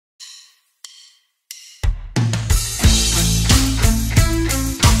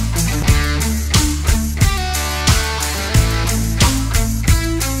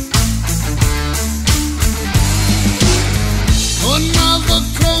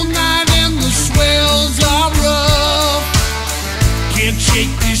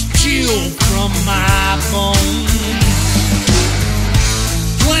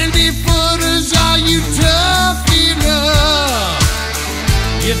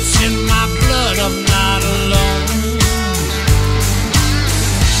It's in my blood, I'm not alone.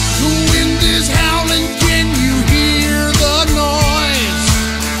 The wind is howling, can you hear the noise?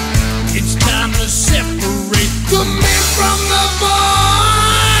 It's time to separate the man from the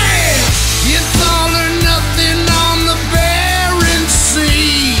boy. It's all or nothing on the barren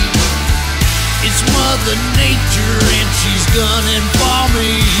sea. It's Mother Nature and she's gunning for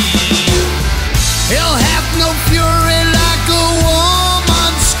me. Hell hath no fury like a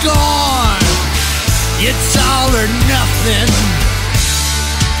woman's scorn. It's all or nothing.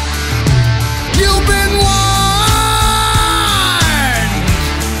 You've been warned.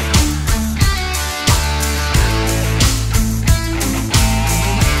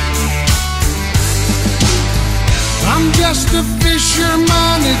 I'm just a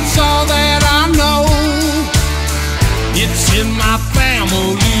fisherman, it's all that I know. It's in my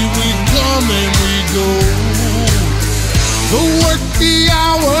family, we come and we go. The work, the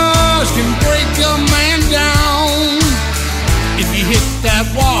hours can break a man down. If you hit that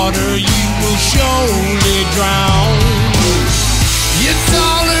water, you will surely drown. It's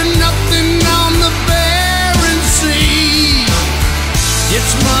all or nothing on the barren sea.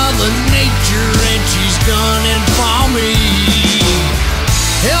 It's Mother Nature and she's gunning for me.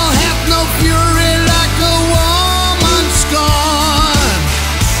 Hell hath no fury like a woman's scorn.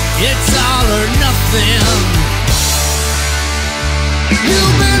 It's all or nothing.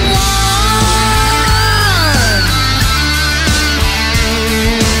 You've been warned.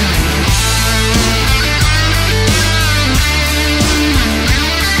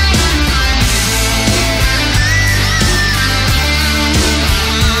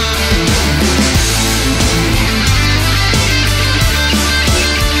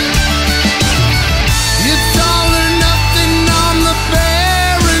 It's all or nothing on the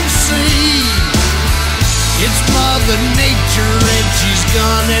barren sea. It's Mother Nature and she's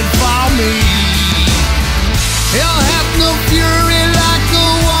gunning for me. Hell hath no fury like a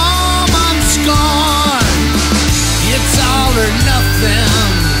woman's scorn. It's all or nothing.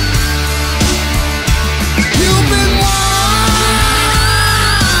 You've been warned.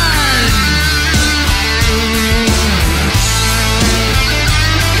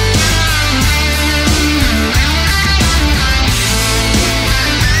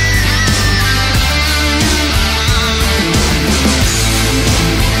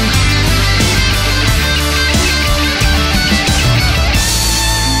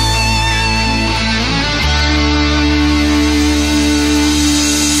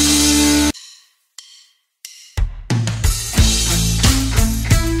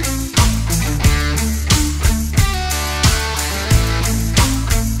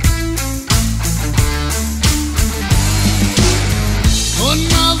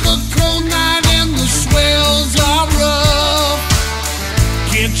 Another cold night and the swells are rough.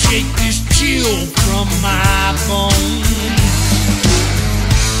 Can't shake this chill from my bones.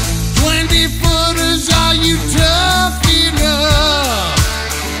 20-footers, are you tough enough?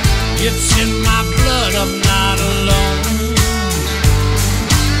 It's in my blood, I'm not alone.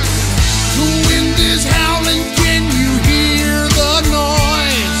 The wind is howling, can you hear the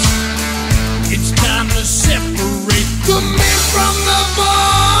noise? It's time to separate the man from the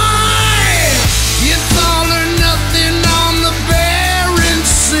boy. It's all or nothing on the barren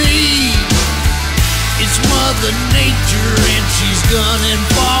sea. It's Mother Nature and she's gunning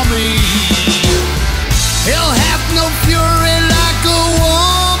for me. Hell hath no fury like a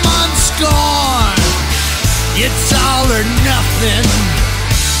woman's scorn. It's all or nothing.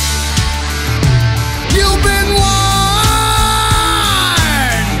 You've been warned.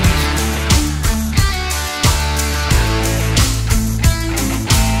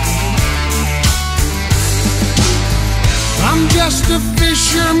 I'm just a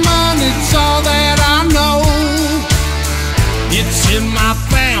fisherman, it's all that I know. It's in my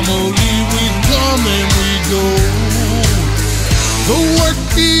family, we come and we go. The work,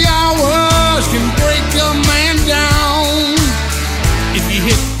 the hours can break a man down. If you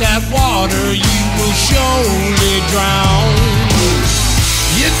hit that water, you will surely drown.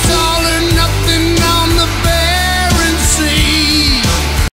 It's all or